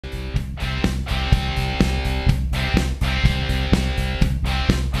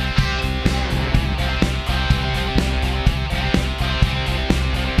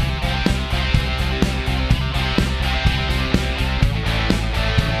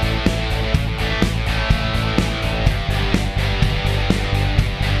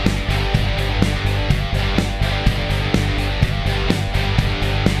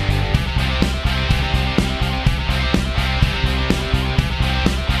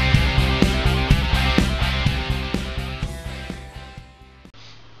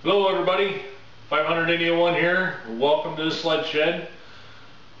Hello everybody, 500 India 1 here. Welcome to the sled shed.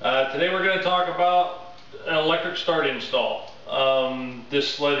 Today we're going to talk about an electric start install.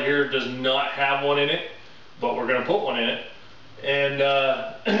 This sled here does not have one in it, but we're going to put one in it. And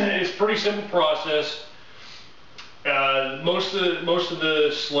it's a pretty simple process. Most of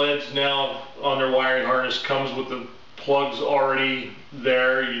the sleds now on their wiring harness comes with the plugs already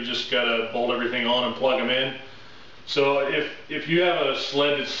there. You just got to bolt everything on and plug them in. So if you have a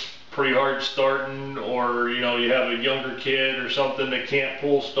sled that's pretty hard starting, or you have a younger kid or something that can't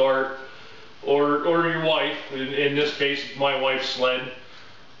pull start, or your wife, in this case it's my wife's sled,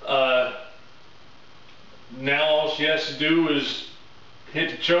 now all she has to do is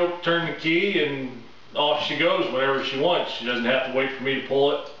hit the choke, turn the key, and off she goes whenever she wants. She doesn't have to wait for me to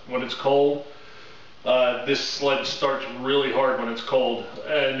pull it when it's cold. This sled starts really hard when it's cold,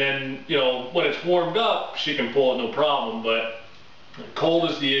 and then when it's warmed up she can pull it no problem, but cold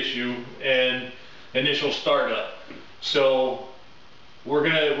is the issue and initial startup. So we're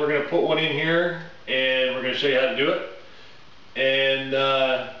gonna put one in here and we're gonna show you how to do it. And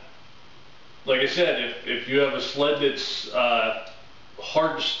like I said, if you have a sled that's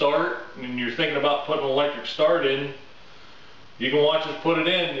hard to start and you're thinking about putting an electric start in, you can watch us put it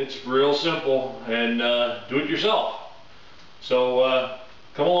in. It's real simple, and do it yourself. So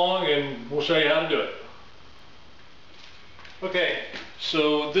come along and we'll show you how to do it. Okay,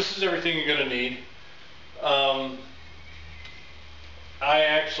 so this is everything you're going to need.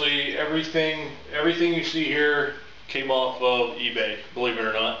 Everything you see here came off of eBay, believe it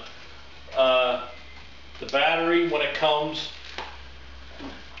or not. The battery, when it comes,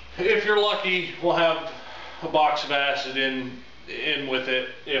 if you're lucky, we'll have a box of acid in with it.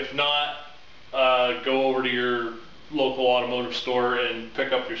 If not, go over to your local automotive store and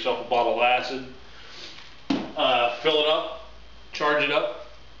pick up yourself a bottle of acid. Fill it up, charge it up.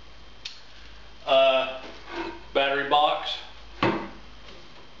 Battery box,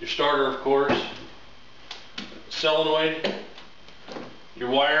 your starter of course, solenoid, your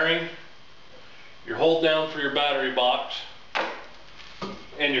wiring, your hold down for your battery box,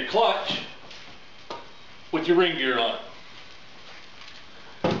 and your clutch with your ring gear on.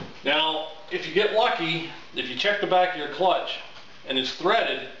 Now, if you get lucky, if you check the back of your clutch and it's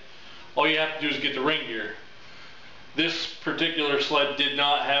threaded, all you have to do is get the ring gear. This particular sled did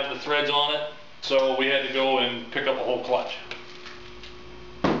not have the threads on it, so we had to go and pick up a whole clutch.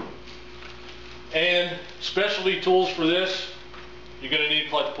 And specialty tools for this, you're going to need a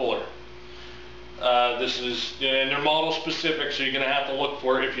clutch puller. And they're model specific, so you're going to have to look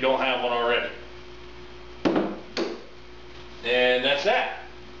for it if you don't have one already. And that's that.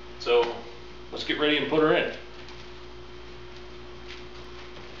 So let's get ready and put her in.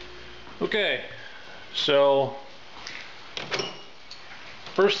 Okay, so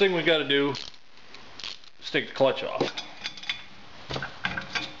first thing we got to do is take the clutch off.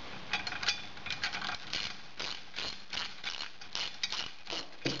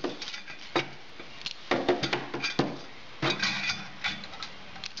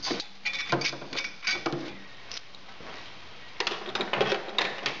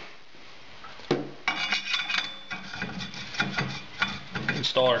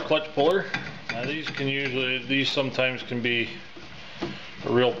 Install our clutch puller. Now these sometimes can be a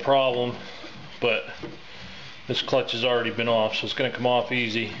real problem, but this clutch has already been off, so it's going to come off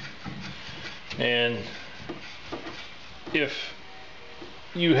easy. And if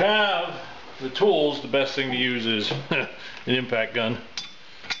you have the tools, the best thing to use is an impact gun.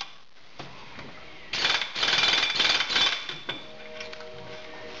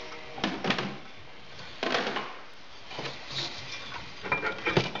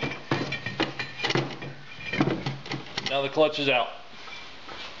 Now the clutch is out.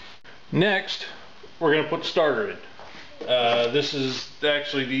 Next, we're going to put the starter in. This is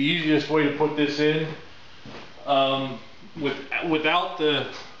actually the easiest way to put this in. Without the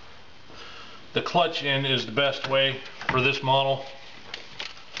clutch in is the best way for this model.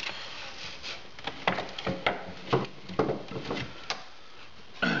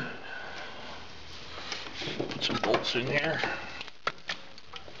 Put some bolts in here.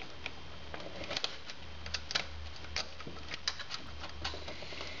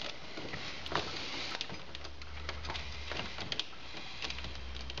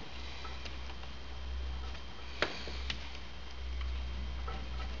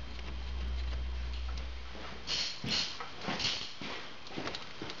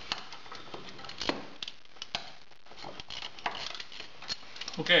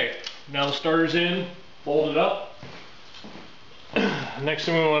 Okay, now the starter's in, fold it up. Next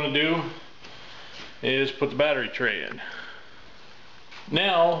thing we want to do is put the battery tray in.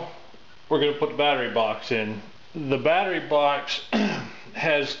 Now we're going to put the battery box in. The battery box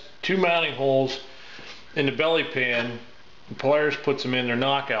has two mounting holes in the belly pan. Polaris puts them in their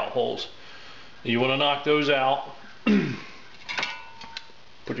knockout holes. You want to knock those out.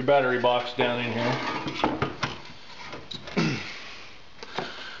 Put your battery box down in here.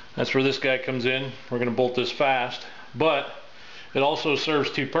 That's where this guy comes in. We're going to bolt this fast, but it also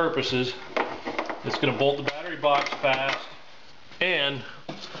serves two purposes. It's going to bolt the battery box fast, and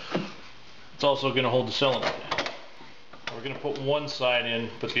it's also going to hold the solenoid. We're going to put one side in,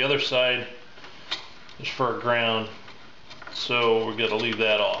 but the other side is for a ground, so we're going to leave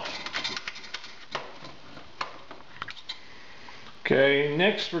that off. Okay,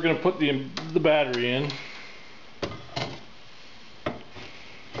 next we're going to put the battery in.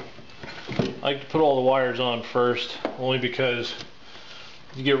 I like to put all the wires on first, only because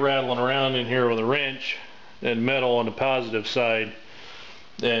you get rattling around in here with a wrench and metal on the positive side,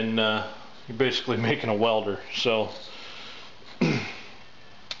 then you're basically making a welder. So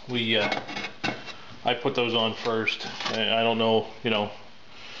I put those on first. I don't know,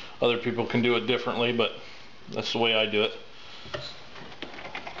 other people can do it differently, but that's the way I do it.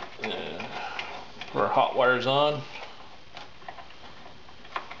 Put our hot wires on.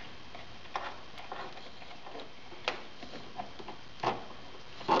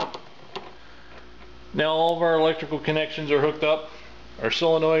 Now all of our electrical connections are hooked up. Our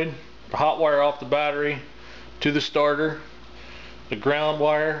solenoid, the hot wire off the battery to the starter. The ground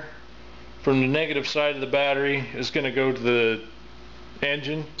wire from the negative side of the battery is going to go to the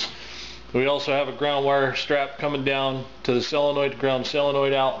engine. We also have a ground wire strap coming down to the solenoid to ground the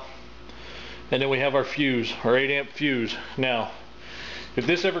solenoid out. And then we have our fuse, our 8 amp fuse. Now, if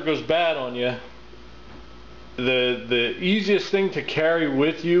this ever goes bad on you, the easiest thing to carry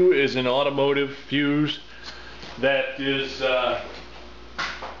with you is an automotive fuse that is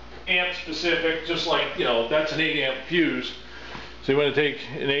amp specific, just like, that's an 8 amp fuse. So you want to take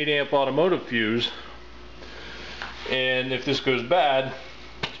an 8 amp automotive fuse, and if this goes bad,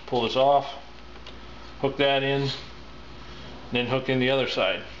 just pull this off, hook that in, and then hook in the other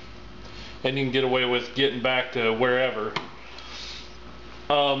side. And you can get away with getting back to wherever.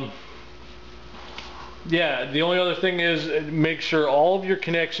 Yeah, the only other thing is make sure all of your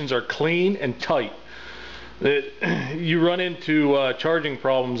connections are clean and tight. That you run into charging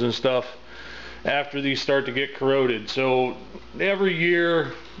problems and stuff after these start to get corroded. So every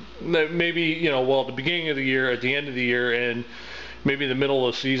year, maybe, well, at the beginning of the year, at the end of the year, and maybe the middle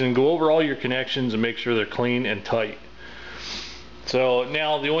of the season, go over all your connections and make sure they're clean and tight. So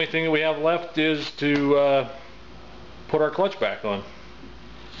now the only thing that we have left is to put our clutch back on.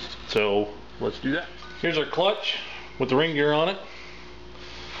 So let's do that. Here's our clutch with the ring gear on it.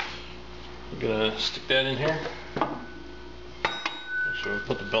 I'm gonna stick that in here. So we'll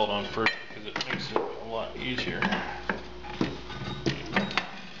put the belt on first because it makes it a lot easier.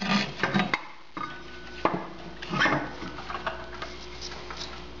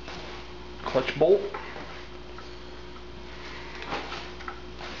 Clutch bolt.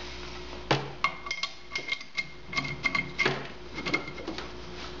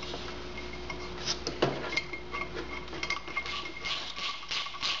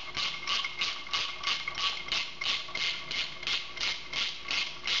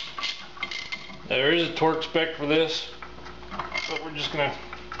 There is a torque spec for this, but we're just going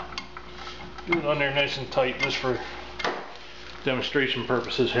to do it on there nice and tight just for demonstration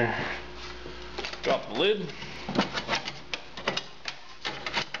purposes here. Drop the lid.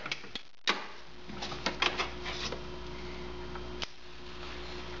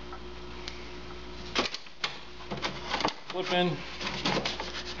 Flip in.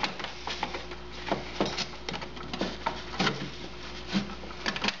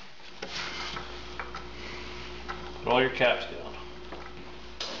 Put all your caps down.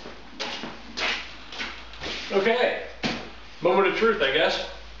 Okay, moment of truth, I guess.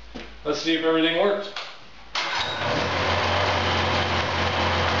 Let's see if everything works.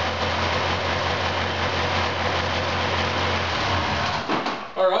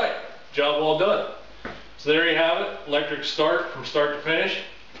 Alright, job well done. So there you have it, electric start from start to finish.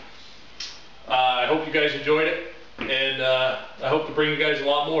 I hope you guys enjoyed it, and I hope to bring you guys a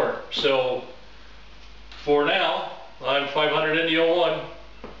lot more. So for now, I'm 500 ND01.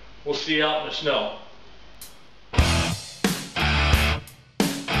 We'll see you out in the snow.